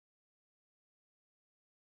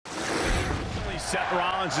Seth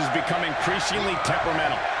Rollins has become increasingly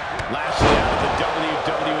temperamental, lashing out at the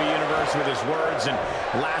WWE Universe with his words and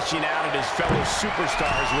lashing out at his fellow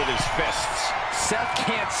superstars with his fists. Seth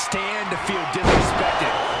can't stand to feel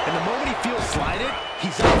disrespected, and the moment he feels slighted,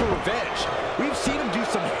 he's out for revenge. We've seen him do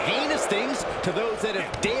some heinous things to those that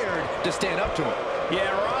have dared to stand up to him.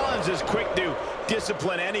 Yeah, Rollins is quick to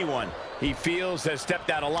discipline anyone he feels has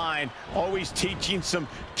stepped out of line, always teaching some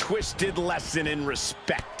twisted lesson in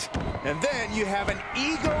respect. And then you have an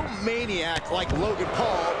egomaniac like Logan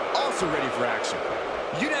Paul, also ready for action.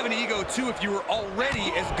 You'd have an ego, too, if you were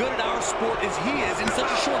already as good at our sport as he is in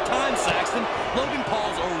such a short time, Saxton. Logan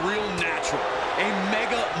Paul's a real natural, a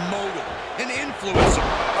mega mogul, an influencer,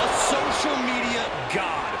 a social media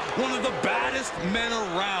god, one of the baddest men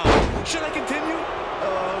around. Should I continue?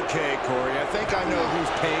 Okay, Corey, I think I know who's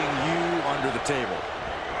paying you under the table.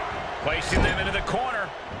 Placing them into the corner.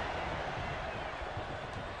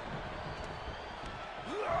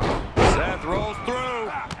 Seth rolls through.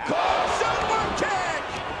 Super kick!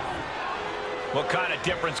 What kind of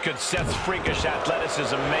difference could Seth's freakish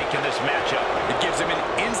athleticism make in this matchup? It gives him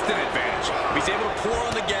an instant advantage. He's able to pour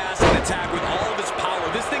on the gas and attack with all of his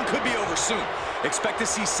power. This thing could be over soon. Expect to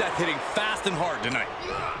see Seth hitting fast and hard tonight.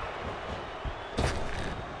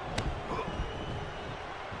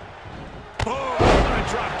 A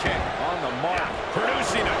drop kick on the mark,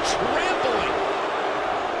 producing a trampling.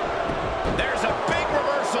 There's a big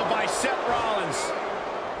reversal by Seth Rollins.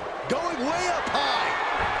 Going way up high.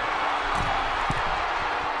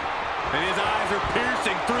 And his eyes are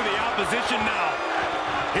piercing through the opposition now.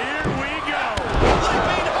 Here we go.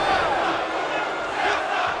 Leaping high.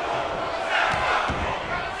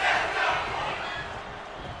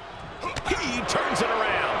 He turns it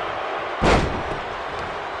around.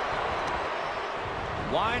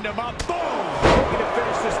 Wind him up. Boom! Looking to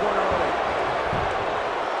finish this one early.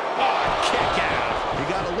 Oh, kick out. He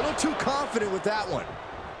got a little too confident with that one.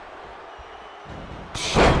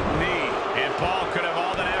 Knee. And Paul could have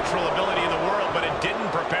all the natural ability in the world, but it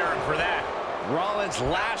didn't prepare him for that. Rollins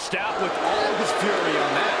lashed out with all his fury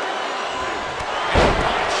on that. And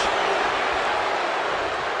punch.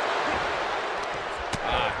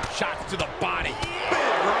 Shots to the body.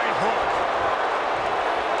 Big right hook.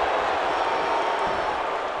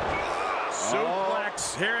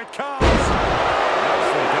 Suplex. Here it comes.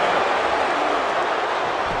 Nicely done.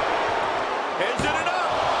 Is it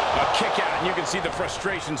enough? A kick out, and you can see the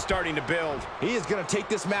frustration starting to build. He is going to take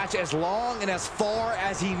this match as long and as far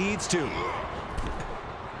as he needs to.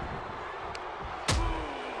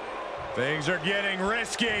 Things are getting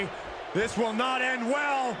risky. This will not end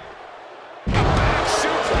well.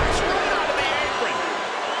 Suplex right onto the apron.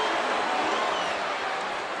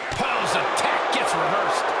 Paul's attack gets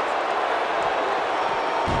reversed.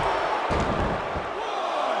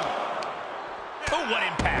 Oh, what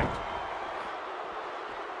impact.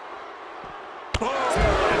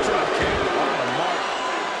 That drop kick on the mark.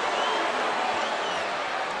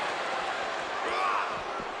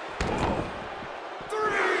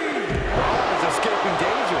 Rollins escaping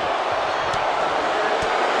danger.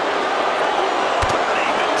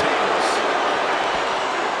 Turning the tables.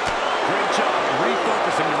 Great job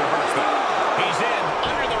refocusing the reversal. He's in,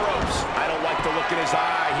 under the ropes. I don't like the look in his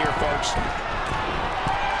eye here, folks.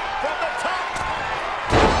 From the top.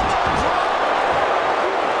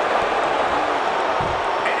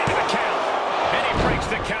 And into the count. And he breaks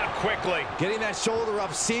the count quickly. Getting that shoulder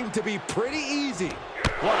up seemed to be pretty easy.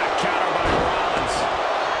 What a counter by Rollins.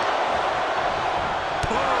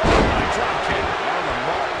 A drop kick on the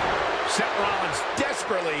mark. Seth Rollins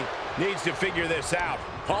desperately needs to figure this out.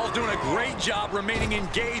 Paul's doing a great job remaining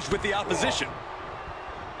engaged with the opposition.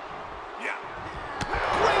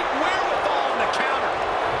 Great wherewithal in the counter.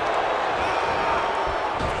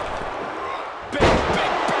 Big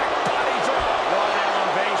back body drop. What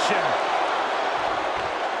elevation.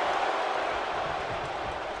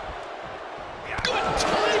 Good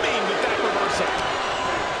timing with that reversal.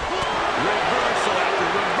 Reversal after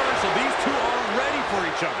reversal. These two are ready for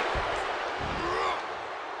each other.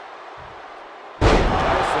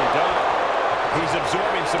 Nicely done. He's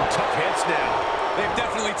absorbing some tough hits now. They've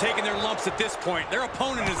definitely taken their lumps at this point. Their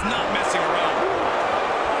opponent is not messing around.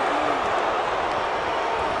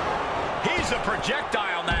 He's a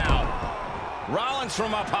projectile now. Rollins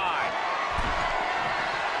from up high.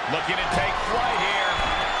 Looking to take flight here.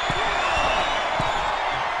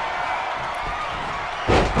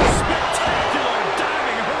 Spectacular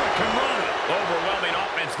diving hurricane run. Overwhelming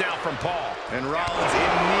offense now from Paul. And Rollins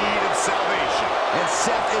in need of salvation. And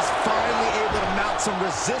Seth is finally able to mount some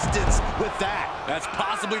resistance with that. That's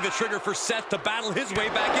possibly the trigger for Seth to battle his way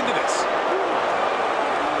back into this.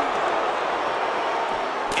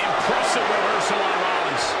 Massive reversal on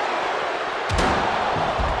Rollins.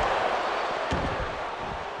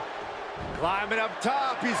 Climbing up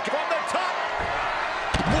top. He's from the top.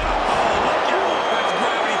 Whoa, look out. That's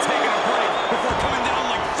gravity taking a break before coming down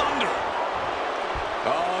like thunder.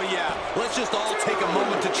 Oh, yeah. Let's just all take a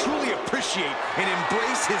moment to truly appreciate and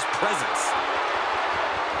embrace his presence.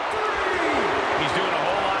 He's doing a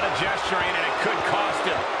whole lot of gesturing, and it could cost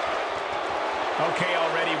him. Okay,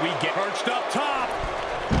 already we get Perched up top.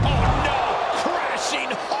 Oh, no! Crashing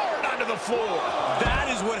hard onto the floor. That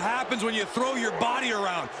is what happens when you throw your body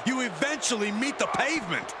around. You eventually meet the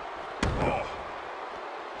pavement.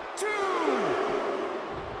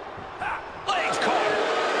 Legs caught.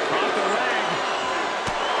 Off the leg.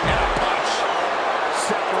 And a punch.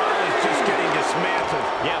 Seth Rollins just getting dismantled.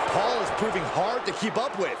 Yeah, Paul is proving hard to keep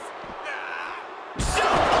up with.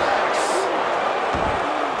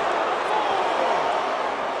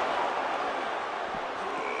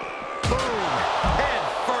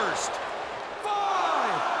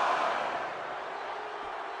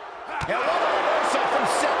 And what a reversal from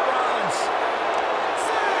Seth Rollins.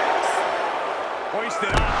 6. Hoisted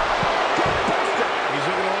up. He's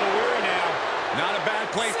looking a little weary now. Not a bad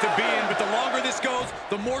place to be in, but the longer this goes,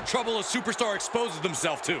 the more trouble a superstar exposes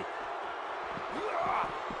themselves to.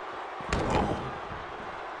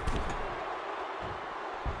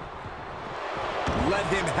 Let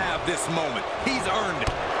him have this moment. He's earned it.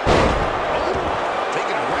 Oh,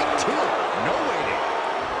 taking it right to him. No waiting.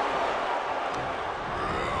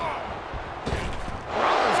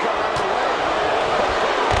 Rollins got out of the way.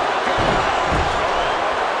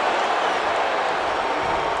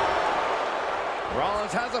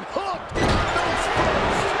 Rollins has him hooked. Nose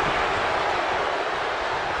first.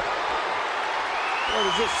 What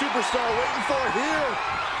is this superstar waiting for here?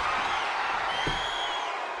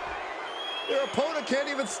 Their opponent can't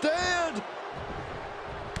even stand.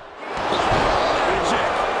 Magic.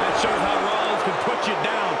 That shows how Rollins can put you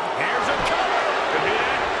down. Here's a cover. Could be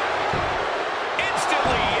it.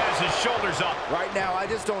 Instantly, he has his shoulders up. Right now, I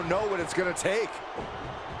just don't know what it's going to take.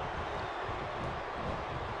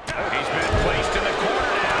 He's been placed in the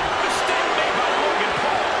corner now. Mistake made by Logan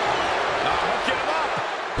Paul. Hooking him up.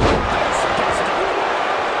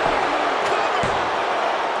 Cover.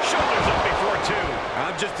 Shoulders up before 2.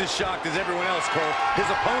 I'm just as shocked as everyone else, Cole, his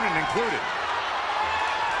opponent included.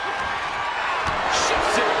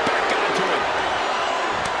 Shifts it back onto him.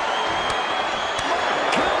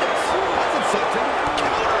 Goodness, that's insulting.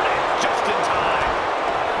 Countered it just in time.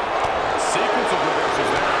 Sequence of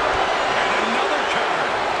reversals there. And another counter.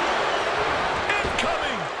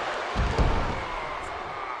 Incoming.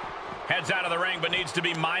 Heads out of the ring, but needs to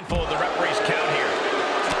be mindful of the referee's count here.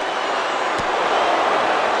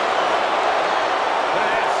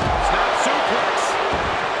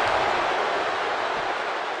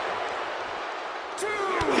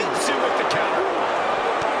 Hits him with the counter.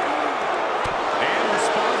 And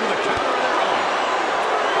responds with a counter of their own.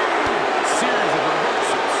 Series of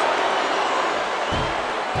reversals.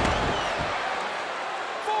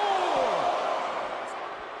 4.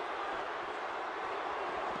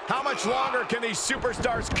 How much longer can these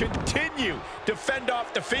superstars continue to fend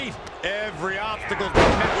off defeat? Every obstacle's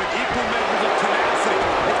been met with equal measures of tenacity.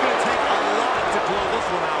 It's going to take a lot to close this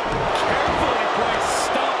one out. Carefully placed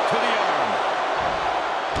stomp to the arm.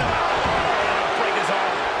 Break his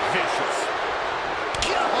arm. Vicious.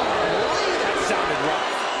 Golly, that sounded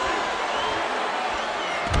rough.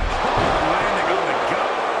 Landing on the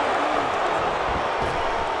gut.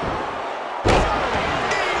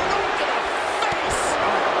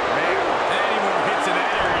 Man, any more hits in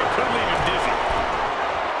that area could leave him dizzy.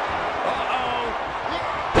 Uh-oh.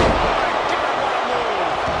 My God, what a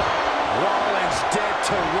move. Rollins dead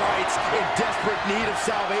to rights, in desperate need of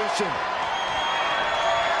salvation.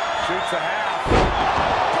 Shoots a half.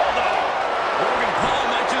 Logan Paul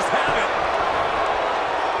might just have it.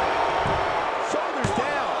 Shoulders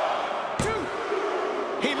down. 2.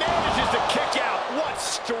 He manages to kick out. What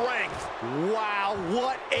strength. Wow,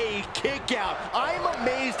 what a kick out. I'm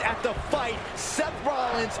amazed at the fight Seth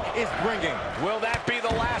Rollins is bringing. Will that be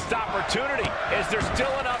the last opportunity? Is there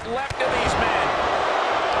still enough left in these men?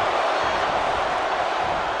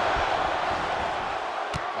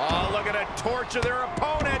 Oh, look at it torture their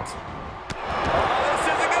opponent. Oh, this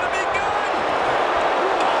isn't going to be good.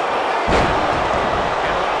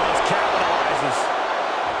 And Rollins capitalizes.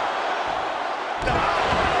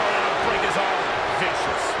 Break his arm.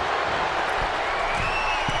 Vicious.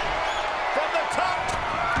 From the top.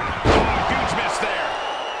 Oh, huge miss there.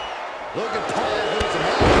 Logan Paul holds him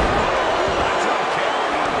out. That's okay.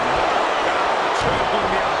 Trampling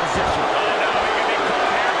the opposition. Oh, no, he can be caught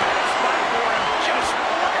here. Bad spot for him. Just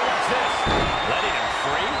look at what's this.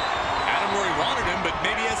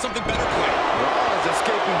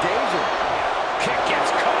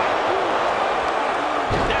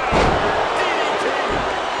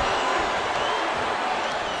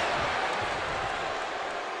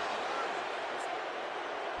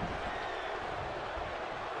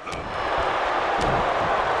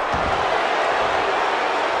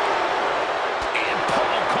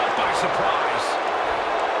 surprise.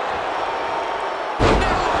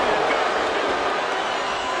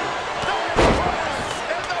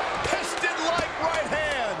 And the piston-like right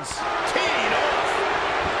hands. Teed off.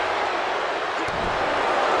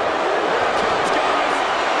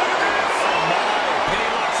 And he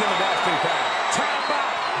locks in the Boston Crab. Tap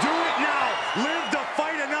out. Do it now. Live to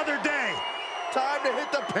fight another day. Time to hit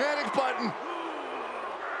the panic button.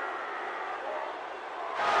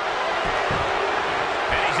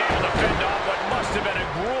 And he's able to fend off what must have been a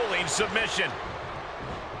grueling submission.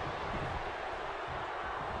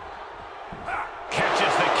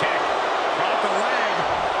 Catches the kick. Off the leg.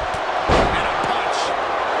 And a punch.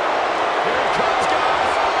 Here it comes,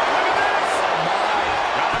 guys. Look at this. Oh, my.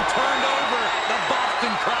 Got him turned over. The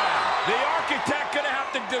Boston Crab. The architect gonna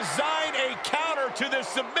have to design a counter to this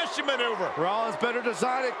submission maneuver. Rollins better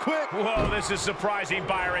design it quick. Whoa, this is surprising,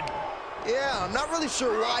 Byron. Yeah, I'm not really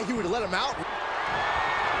sure why he would let him out.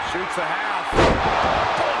 Shoots the half.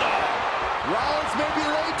 Bulldog. Rollins may be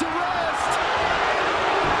laid to rest.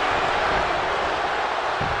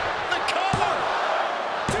 The cover.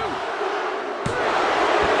 Two.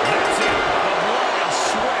 That's it. The blood and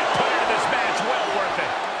sweat put into this match. Well worth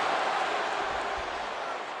it.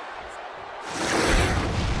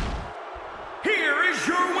 Here is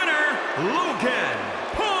your winner, Logan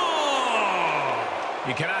Paul.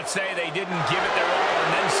 You cannot say they didn't give it their all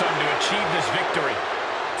and then some to achieve this victory.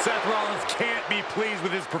 Seth Rollins can't be pleased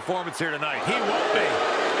with his performance here tonight. He won't be.